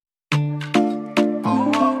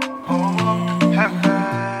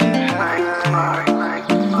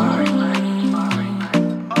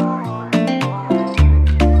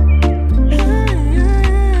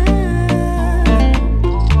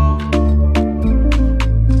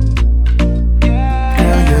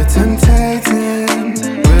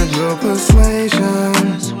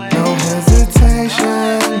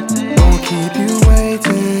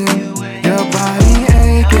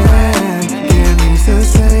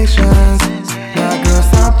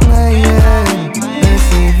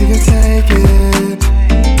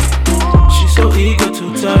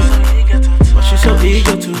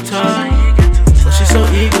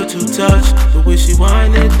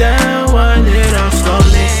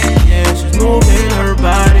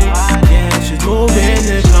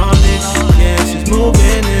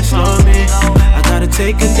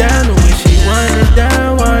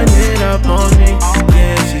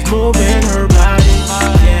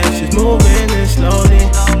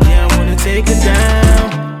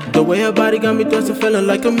your body got me thirsty, feeling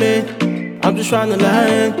like a man. I'm just trying to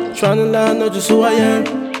let her know just who I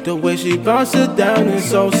am. The way she bounce it down is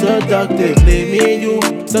so seductive. Leave me and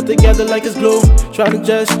you stuck together like it's glue. Trying to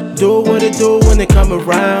just do what it do when they come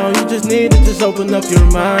around. You just need to just open up your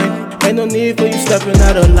mind. Ain't no need for you stepping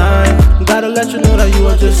out of line. Gotta let you know that you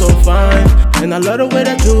are just so fine. And I love the way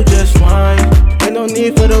that you just whine. Ain't no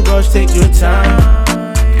need for the rush, take your time.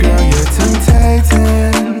 Girl, you're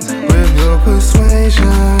temptating with your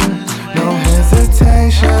persuasion. No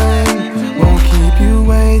hesitation, won't keep you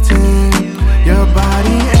waiting. Your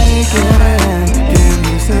body aching, give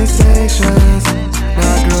you sensations.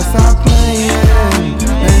 Now girl, stop playing,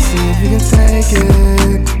 let's see if you can take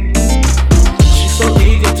it. She's so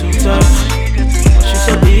eager to touch. She's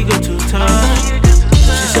so eager to touch.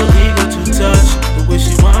 She's so eager to touch. The way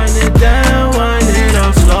she wind it down, wind it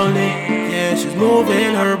out slowly. Yeah, she's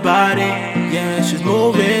moving her body. Yeah, she's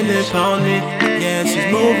moving it slowly. Yeah,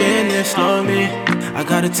 she's moving it slowly. I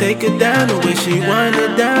gotta take it down the way she wind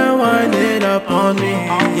it down, wind it up on me.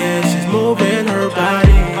 Yeah, she's moving her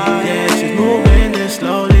body. Yeah, she's moving it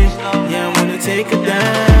slowly. Yeah, I wanna take it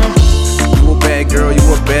down. You a bad girl, you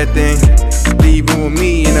a bad thing. Leaving with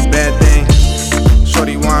me ain't a bad thing.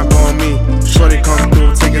 Shorty wine for me. Shorty come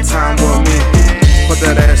through, take your time with me. Put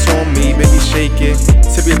that ass on me, baby, shake it.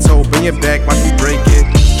 Tip your toe, bring it back, watch me break it.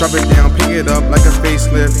 Drop it down, pick it up like a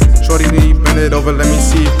facelift. Shorty, need bend it over, let me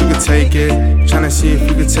see if you can take it. Tryna see if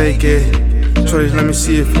you can take it. Shorty, let me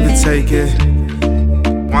see if you can take it.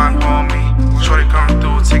 Wine for me, shorty come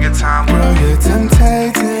through, take your time with me. Girl, you're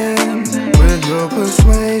temptating with your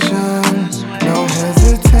persuasion.